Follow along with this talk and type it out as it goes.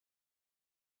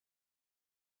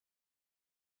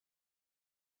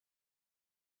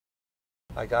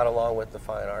I got along with the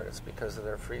fine artists because of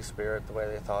their free spirit, the way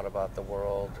they thought about the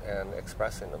world and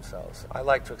expressing themselves. I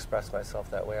like to express myself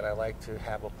that way, and I like to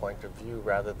have a point of view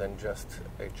rather than just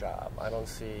a job. I don't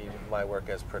see my work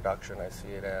as production. I see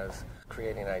it as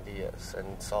creating ideas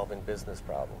and solving business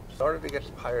problems. In order to get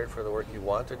hired for the work you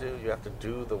want to do, you have to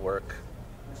do the work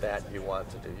that you want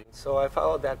to do. So I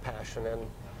followed that passion,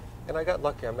 and I got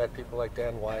lucky. I met people like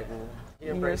Dan Wyden. He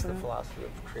embraced the philosophy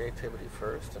of creativity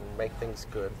first and make things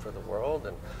good for the world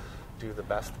and do the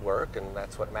best work, and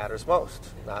that's what matters most,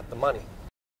 not the money.